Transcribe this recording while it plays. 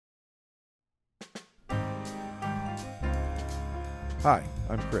Hi,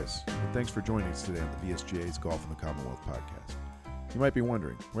 I'm Chris, and thanks for joining us today on the VSGA's Golf in the Commonwealth podcast. You might be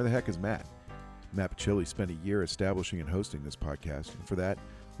wondering, where the heck is Matt? Matt Pachilli spent a year establishing and hosting this podcast, and for that,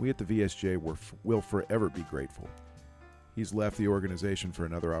 we at the VSGA will forever be grateful. He's left the organization for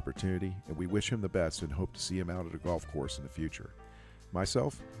another opportunity, and we wish him the best and hope to see him out at a golf course in the future.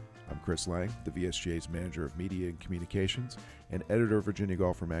 Myself, I'm Chris Lang, the VSGA's Manager of Media and Communications and editor of Virginia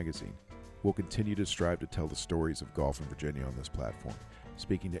Golfer magazine. We'll continue to strive to tell the stories of golf in Virginia on this platform,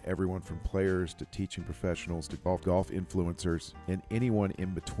 speaking to everyone from players to teaching professionals to golf influencers and anyone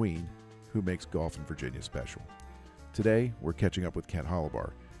in between who makes golf in Virginia special. Today, we're catching up with Kent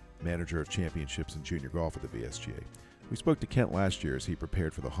Holubar, Manager of Championships in Junior Golf at the VSGA. We spoke to Kent last year as he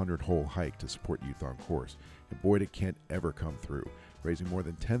prepared for the 100-hole hike to support Youth on Course, and boy did Kent ever come through, raising more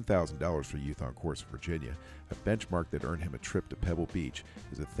than $10,000 for Youth on Course in Virginia, a benchmark that earned him a trip to Pebble Beach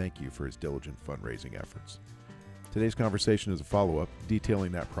as a thank you for his diligent fundraising efforts. Today's conversation is a follow-up,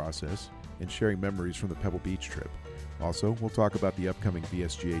 detailing that process and sharing memories from the Pebble Beach trip. Also, we'll talk about the upcoming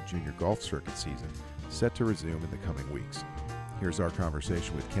VSGA Junior Golf Circuit season, set to resume in the coming weeks. Here's our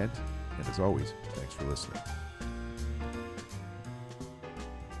conversation with Kent, and as always, thanks for listening.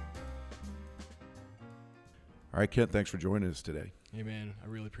 All right, Kent, thanks for joining us today. Hey, man, I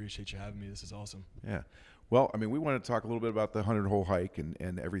really appreciate you having me. This is awesome. Yeah. Well, I mean, we want to talk a little bit about the 100-hole hike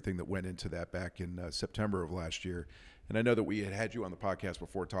and everything that went into that back in September of last year. And I know that we had you on the podcast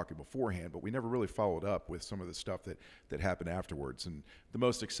before talking beforehand, but we never really followed up with some of the stuff that happened afterwards. And the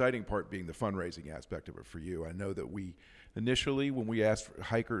most exciting part being the fundraising aspect of it for you. I know that we initially, when we asked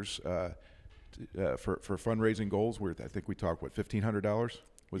hikers for fundraising goals, I think we talked, $1,500?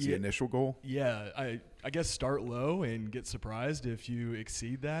 Was the initial goal? Yeah, I guess start low and get surprised if you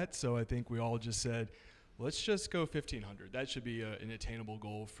exceed that. So I think we all just said, let's just go 1,500. That should be an attainable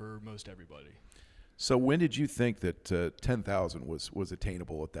goal for most everybody. So when did you think that 10,000 was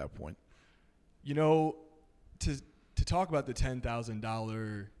attainable at that point? You know, to talk about the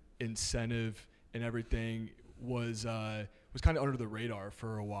 $10,000 incentive and everything was kind of under the radar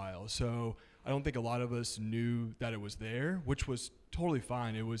for a while. So I don't think a lot of us knew that it was there, which was totally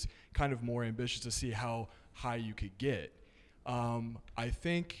fine. It was kind of more ambitious to see how high you could get.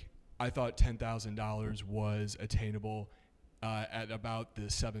 I thought $10,000 was attainable at about the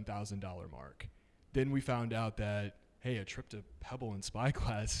 $7,000 mark. Then we found out that, hey, a trip to Pebble and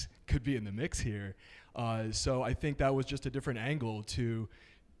Spyglass could be in the mix here. So I think that was just a different angle to,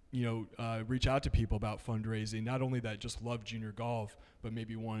 reach out to people about fundraising, not only that just love junior golf, but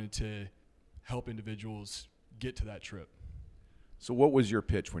maybe wanted to help individuals get to that trip. So what was your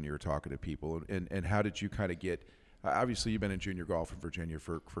pitch when you were talking to people, and how did you kind of get – obviously you've been in junior golf in Virginia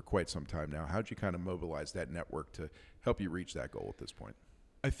for quite some time now. How did you kind of mobilize that network to help you reach that goal at this point?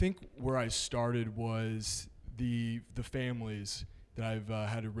 I think where I started was the families that I've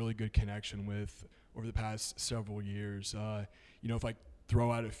had a really good connection with over the past several years. If I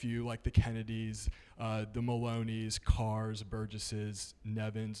throw out a few like the Kennedys, the Maloneys, Carrs, Burgesses,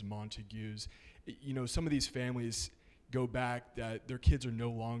 Nevins, Montagues, some of these families go back that their kids are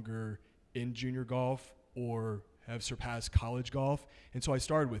no longer in junior golf or have surpassed college golf. And so I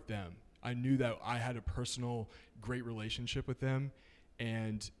started with them. I knew that I had a personal great relationship with them,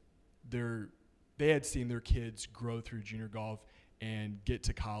 and they had seen their kids grow through junior golf and get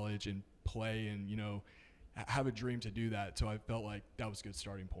to college and play and, have a dream to do that. So I felt like that was a good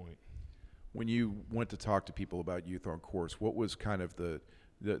starting point. When you went to talk to people about Youth on Course, what was kind of the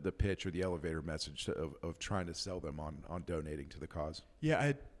pitch or the elevator message of trying to sell them on donating to the cause?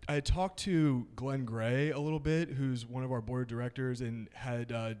 Yeah, I had talked to Glenn Gray a little bit, who's one of our board of directors and had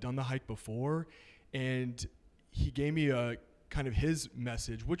done the hike before, and he gave me a kind of his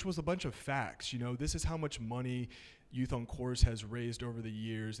message, which was a bunch of facts. This is how much money Youth on Course has raised over the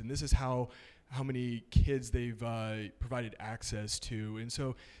years, and this is how many kids they've provided access to. And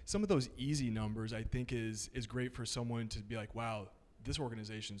so some of those easy numbers I think is great for someone to be like, wow, this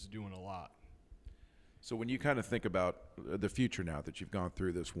organization's doing a lot. So when you kind of think about the future now that you've gone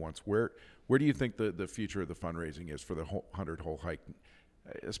through this once, where do you think the future of the fundraising is for the 100-hole hike?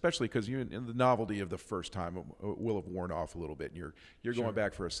 Especially because in the novelty of the first time will have worn off a little bit, and you're Sure. going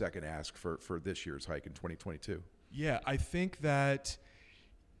back for a second ask for this year's hike in 2022. Yeah, I think that,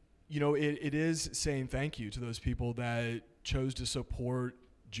 it is saying thank you to those people that chose to support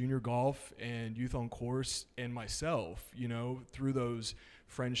junior golf and Youth on Course and myself, through those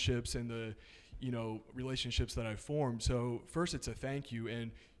friendships and the, relationships that I've formed. So first it's a thank you,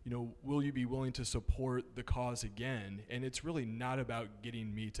 and, will you be willing to support the cause again? And it's really not about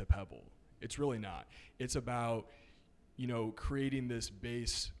getting me to Pebble. It's really not. It's about, creating this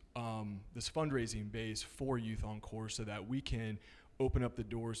base, this fundraising base for Youth on Course so that we can open up the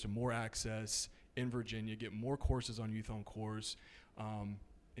doors to more access in Virginia, get more courses on Youth on Course, and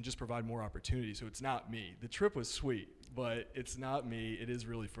just provide more opportunities. So it's not me. The trip was sweet, but it's not me. It is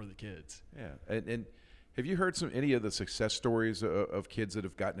really for the kids. Yeah, and have you heard any of the success stories of kids that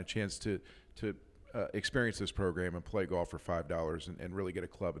have gotten a chance to experience this program and play golf for $5 and really get a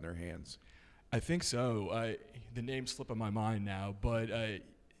club in their hands? I think so. The name's slipping my mind now, but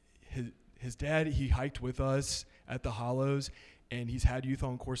his dad, he hiked with us at the Hollows, and he's had Youth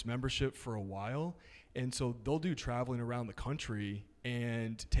on Course membership for a while. And so they'll do traveling around the country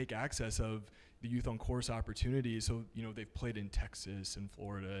and take access of the Youth on Course opportunities. So, they've played in Texas and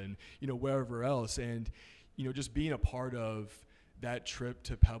Florida and, wherever else. And, just being a part of that trip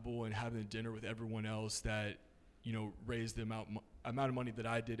to Pebble and having dinner with everyone else that, raised the amount of money that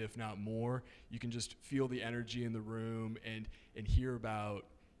I did, if not more, you can just feel the energy in the room and hear about,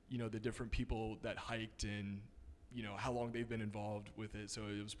 the different people that hiked and, how long they've been involved with it. So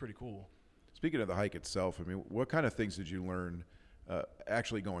it was pretty cool. Speaking of the hike itself, I mean, what kind of things did you learn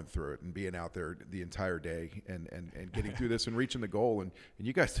actually going through it and being out there the entire day and getting through this and reaching the goal? And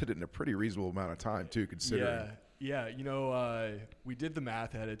you guys did it in a pretty reasonable amount of time, too, considering. Yeah. We did the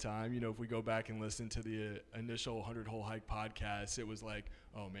math ahead of time. If we go back and listen to the initial 100-hole hike podcast, it was like,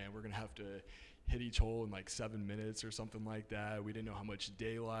 oh, man, we're going to have to hit each hole in like 7 minutes or something like that. We didn't know how much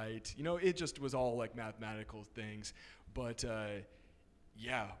daylight. It just was all like mathematical things. But I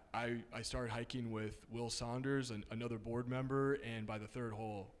started hiking with Will Saunders, another board member, and by the third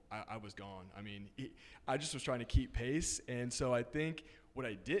hole, I was gone. I mean, I just was trying to keep pace, and so I think what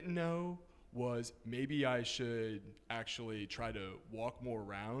I didn't know was maybe I should actually try to walk more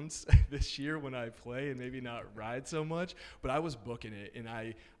rounds this year when I play and maybe not ride so much. But I was booking it, and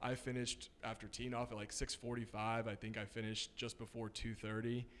I finished after teeing off at like 6:45. I think I finished just before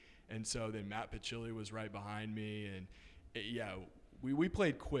 2:30, and so then Matt Pachilli was right behind me, and we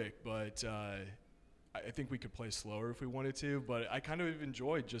played quick, but I think we could play slower if we wanted to. But I kind of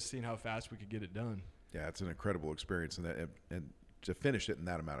enjoyed just seeing how fast we could get it done. Yeah, it's an incredible experience, and to finish it in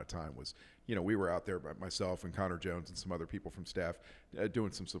that amount of time was, we were out there by myself and Connor Jones and some other people from staff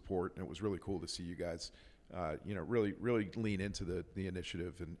doing some support, and it was really cool to see you guys, really lean into the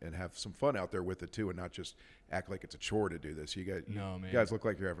initiative and have some fun out there with it too, and not just act like it's a chore to do this. You guys look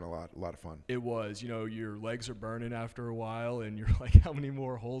like you're having a lot of fun. It was, your legs are burning after a while, and you're like, how many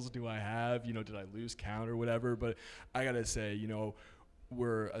more holes do I have? Did I lose count or whatever? But I gotta say,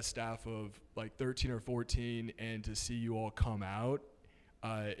 we're a staff of like 13 or 14, and to see you all come out,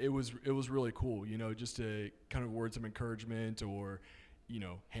 it was really cool, just to kind of words of encouragement or,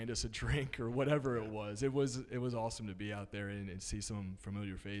 hand us a drink or whatever it was. It was awesome to be out there and see some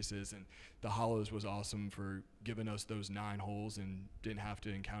familiar faces. And the Hollows was awesome for giving us those 9 holes and didn't have to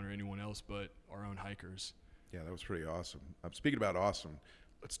encounter anyone else but our own hikers. Yeah, that was pretty awesome. Speaking about awesome,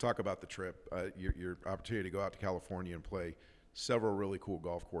 let's talk about the trip. Your opportunity to go out to California and play several really cool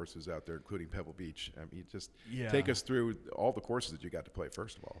golf courses out there, including Pebble Beach. I mean, take us through all the courses that you got to play,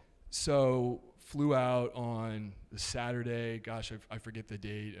 first of all. So flew out on the Saturday. Gosh, I forget the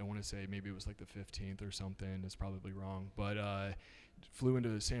date. I want to say maybe it was like the 15th or something. That's probably wrong. But flew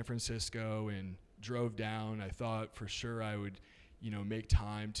into San Francisco and drove down. I thought for sure I would, make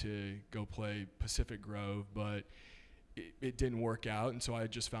time to go play Pacific Grove, but it didn't work out. And so I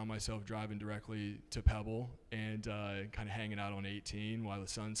just found myself driving directly to Pebble and kind of hanging out on 18 while the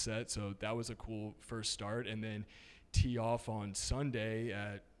sun set. So that was a cool first start. And then tee off on Sunday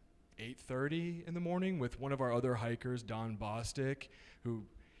at 8:30 in the morning with one of our other hikers, Don Bostic, who,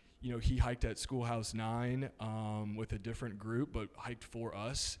 he hiked at Schoolhouse 9 with a different group, but hiked for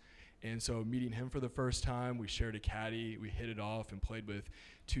us. And so meeting him for the first time, we shared a caddy, we hit it off and played with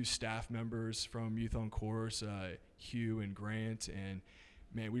 2 staff members from Youth on Course, Hugh and Grant. And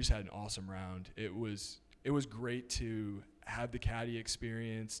man, we just had an awesome round. It was great to have the caddy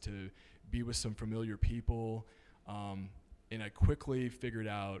experience, to be with some familiar people. And I quickly figured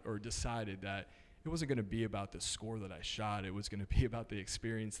out or decided that it wasn't going to be about the score that I shot. It was going to be about the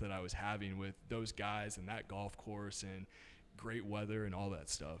experience that I was having with those guys and that golf course and great weather and all that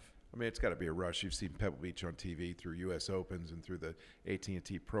stuff. I mean, it's got to be a rush. You've seen Pebble Beach on TV through U.S. Opens and through the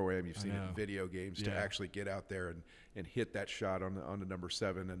AT&T Pro-Am. You've seen it in video games. To actually get out there and hit that shot on the number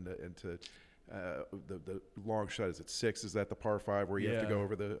 7 and to the long shot is at 6. Is that the par 5 where you have to go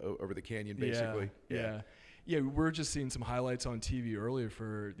over the canyon basically? Yeah, we were just seeing some highlights on TV earlier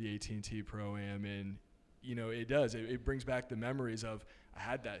for the AT&T Pro-Am, and it brings back the memories of I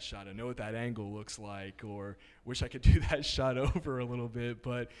had that shot. I know what that angle looks like, or wish I could do that shot over a little bit.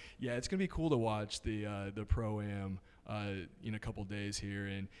 But yeah, it's gonna be cool to watch the Pro-Am in a couple days here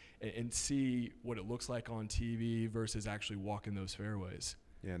and see what it looks like on TV versus actually walking those fairways.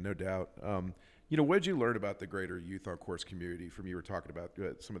 Yeah, no doubt. What did you learn about the greater youth on course community from you were talking about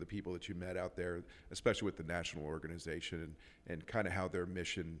some of the people that you met out there, especially with the national organization and kind of how their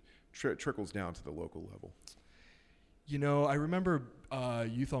mission trickles down to the local level? I remember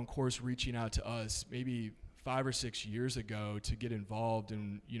Youth on Course reaching out to us maybe 5 or 6 years ago to get involved,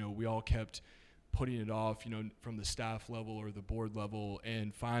 and we all kept putting it off, from the staff level or the board level,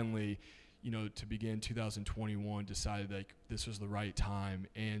 and finally, to begin 2021, decided like this was the right time.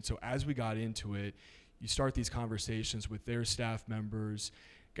 And so as we got into it, you start these conversations with their staff members.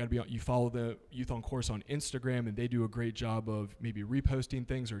 You follow the Youth on Course on Instagram, and they do a great job of maybe reposting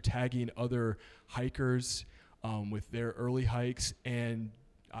things or tagging other hikers with their early hikes, and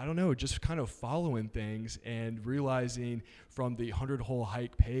I don't know, just kind of following things and realizing from the 100-hole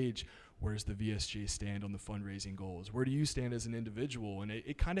hike page, where's the VSGA stand on the fundraising goals? Where do you stand as an individual? And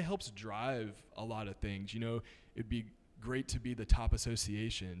it kind of helps drive a lot of things. It'd be great to be the top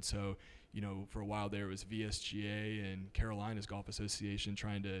association. So, for a while there was VSGA and Carolina's Golf Association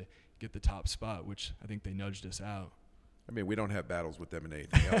trying to get the top spot, which I think they nudged us out. I mean, we don't have battles with them in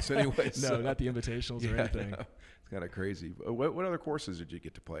anything else anyway. No, so. Not the invitationals or anything. It's kind of crazy. What other courses did you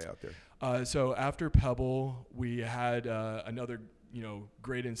get to play out there? So after Pebble, we had another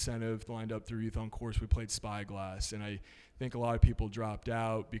great incentive lined up through Youth on Course. We played Spyglass, and I think a lot of people dropped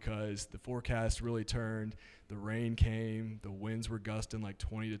out because the forecast really turned. The rain came, the winds were gusting like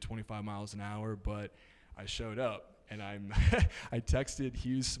 20 to 25 miles an hour, but I showed up, and I texted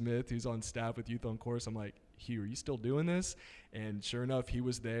Hugh Smith, who's on staff with Youth on Course. I'm like, Hugh, are you still doing this? And sure enough, he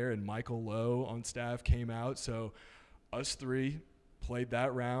was there, and Michael Lowe on staff came out. So us three played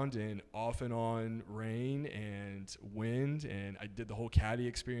that round in off and on rain and wind, and I did the whole caddy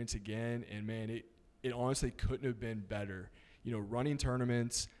experience again, and man, it honestly couldn't have been better. Running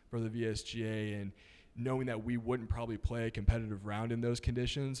tournaments for the VSGA and knowing that we wouldn't probably play a competitive round in those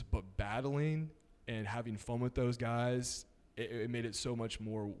conditions, but battling and having fun with those guys, it made it so much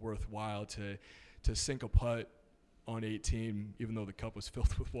more worthwhile to sink a putt on 18, even though the cup was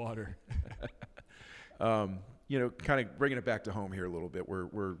filled with water. Kind of bringing it back to home here a little bit.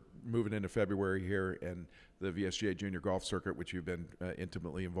 We're moving into February here, and the VSGA Junior Golf Circuit, which you've been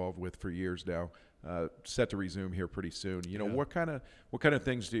intimately involved with for years now, set to resume here pretty soon. What kind of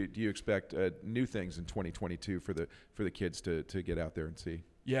things do you expect, new things in 2022 for the kids to get out there and see?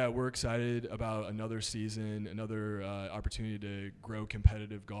 Yeah, we're excited about another season, another opportunity to grow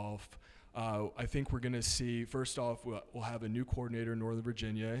competitive golf. I think we're going to see, first off, we'll have a new coordinator in Northern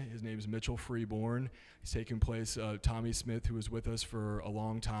Virginia. His name is Mitchell Freeborn. He's taking place of Tommy Smith, who was with us for a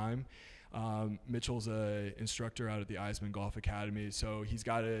long time. Mitchell's an instructor out at the Eisman Golf Academy, so he's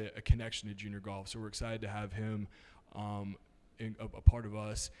got a connection to junior golf. So we're excited to have him a part of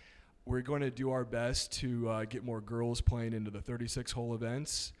us. We're going to do our best to get more girls playing into the 36-hole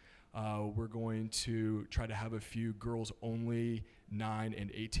events. We're going to try to have a few girls-only 9 and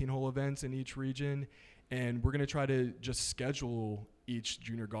 18-hole events in each region, and we're going to try to just schedule each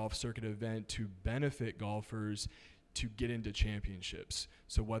junior golf circuit event to benefit golfers to get into championships.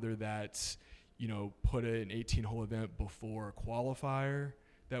 So whether that's, put an 18-hole event before a qualifier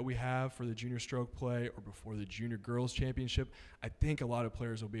that we have for the junior stroke play or before the junior girls championship, I think a lot of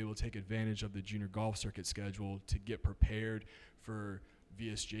players will be able to take advantage of the junior golf circuit schedule to get prepared for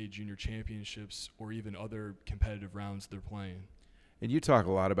VSGA junior championships or even other competitive rounds they're playing. And you talk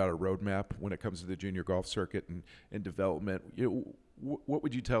a lot about a roadmap when it comes to the junior golf circuit and development. What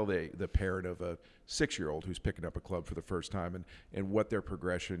would you tell the parent of a 6-year-old who's picking up a club for the first time and what their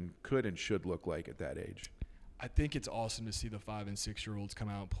progression could and should look like at that age? I think it's awesome to see the 5 and 6-year-olds come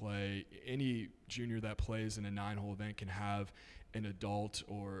out and play. Any junior that plays in a 9-hole event can have an adult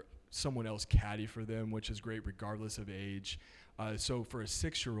or someone else caddy for them, which is great regardless of age. So for a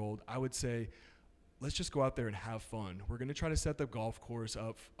 6-year-old, I would say, let's just go out there and have fun. We're going to try to set the golf course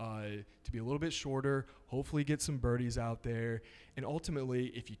up to be a little bit shorter, hopefully get some birdies out there. And ultimately,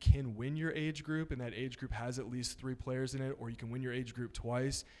 if you can win your age group and that age group has at least 3 players in it, or you can win your age group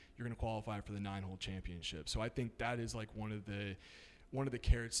twice, you're going to qualify for the 9-hole championship. So I think that is like one of the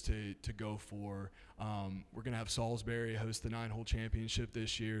carrots to go for. We're going to have Salisbury host the 9-hole championship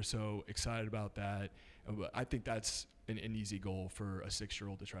this year, so excited about that. I think that's an easy goal for a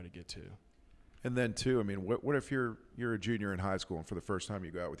 6-year-old to try to get to. And then too, I mean, what if you're a junior in high school and for the first time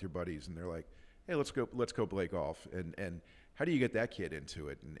you go out with your buddies and they're like, hey, let's go play golf, and how do you get that kid into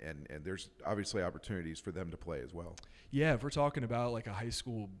it? And there's obviously opportunities for them to play as well. Yeah, if we're talking about like a high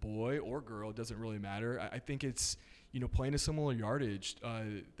school boy or girl, it doesn't really matter. I think it's playing a similar yardage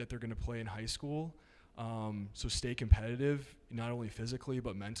that they're going to play in high school. So stay competitive, not only physically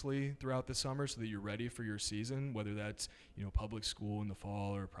but mentally throughout the summer, so that you're ready for your season, whether that's public school in the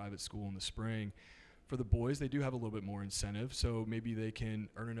fall or private school in the spring. For the boys, they do have a little bit more incentive, so maybe they can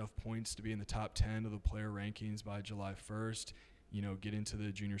earn enough points to be in the top 10 of the player rankings by July 1st, get into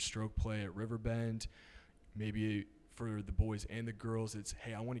the junior stroke play at Riverbend. Maybe for the boys and the girls, it's,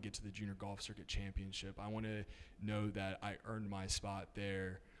 hey, I want to get to the Junior Golf Circuit Championship. I want to know that I earned my spot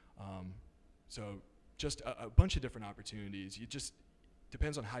there. So just a bunch of different opportunities. It just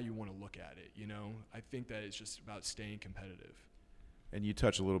depends on how you want to look at it, I think that it's just about staying competitive. And you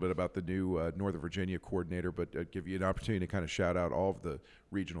touched a little bit about the new Northern Virginia coordinator, but give you an opportunity to kind of shout out all of the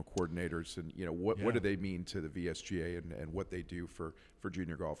regional coordinators and, what do they mean to the VSGA and what they do for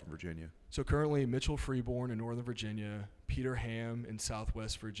junior golf in Virginia? So currently Mitchell Freeborn in Northern Virginia, Peter Ham in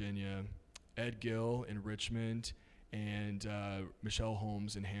Southwest Virginia, Ed Gill in Richmond, and Michelle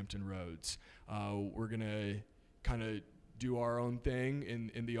Holmes in Hampton Roads. We're going to kind of do our own thing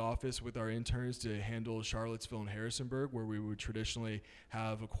in the office with our interns to handle Charlottesville and Harrisonburg, where we would traditionally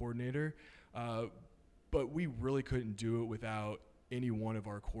have a coordinator. But we really couldn't do it without any one of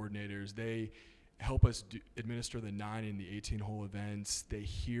our coordinators. They help us administer the 9 and the 18-hole events. They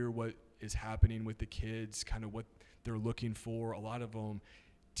hear what is happening with the kids, kind of what they're looking for. A lot of them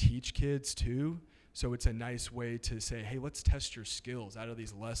teach kids too. So it's a nice way to say, hey, let's test your skills out of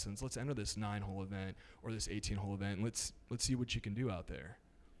these lessons. Let's enter this 9-hole event or this 18-hole event. And let's see what you can do out there.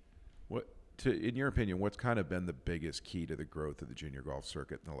 In your opinion, what's kind of been the biggest key to the growth of the junior golf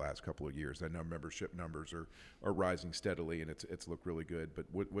circuit in the last couple of years? I know membership numbers are rising steadily, and it's looked really good. But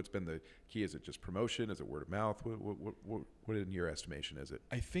what's been the key? Is it just promotion? Is it word of mouth? What in your estimation is it?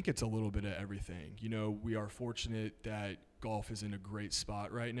 I think it's a little bit of everything. We are fortunate that golf is in a great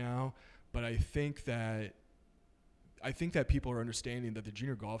spot right now. But I think that people are understanding that the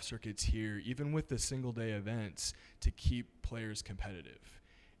junior golf circuit's here, even with the single-day events, to keep players competitive.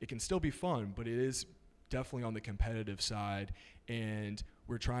 It can still be fun, but it is definitely on the competitive side, and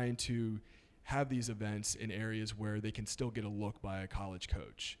we're trying to have these events in areas where they can still get a look by a college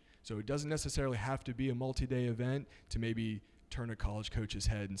coach. So it doesn't necessarily have to be a multi-day event to maybe turn a college coach's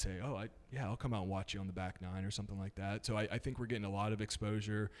head and say, I'll come out and watch you on the back 9 or something like that. So I think we're getting a lot of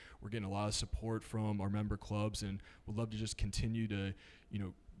exposure. We're getting a lot of support from our member clubs, and we'd love to just continue to,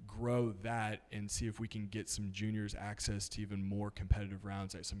 grow that and see if we can get some juniors access to even more competitive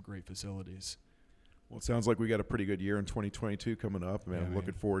rounds at some great facilities. Well, it sounds like we got a pretty good year in 2022 coming up. I'm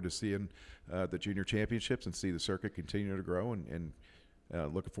looking forward to seeing the junior championships and see the circuit continue to grow, and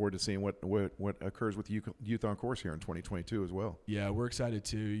looking forward to seeing what occurs with Youth on Course here in 2022 as well. Yeah, we're excited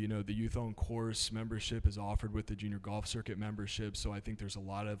too. The Youth on Course membership is offered with the Junior Golf Circuit membership, so I think there's a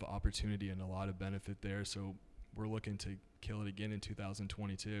lot of opportunity and a lot of benefit there. So we're looking to kill it again in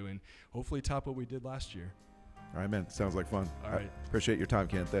 2022 and hopefully top what we did last year. All right, man. Sounds like fun. All right. I appreciate your time,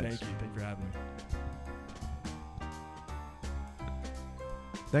 Ken. Thanks. Thank you for having me.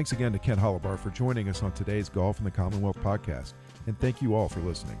 Thanks again to Kent Holubar for joining us on today's Golf in the Commonwealth podcast. And thank you all for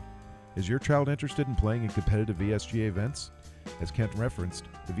listening. Is your child interested in playing in competitive VSGA events? As Kent referenced,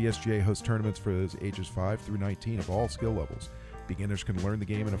 the VSGA hosts tournaments for those ages 5 through 19 of all skill levels. Beginners can learn the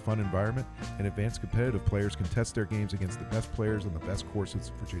game in a fun environment, and advanced competitive players can test their games against the best players on the best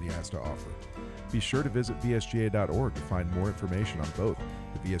courses Virginia has to offer. Be sure to visit VSGA.org to find more information on both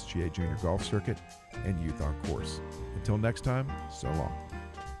the VSGA Junior Golf Circuit and Youth on Course. Until next time, so long.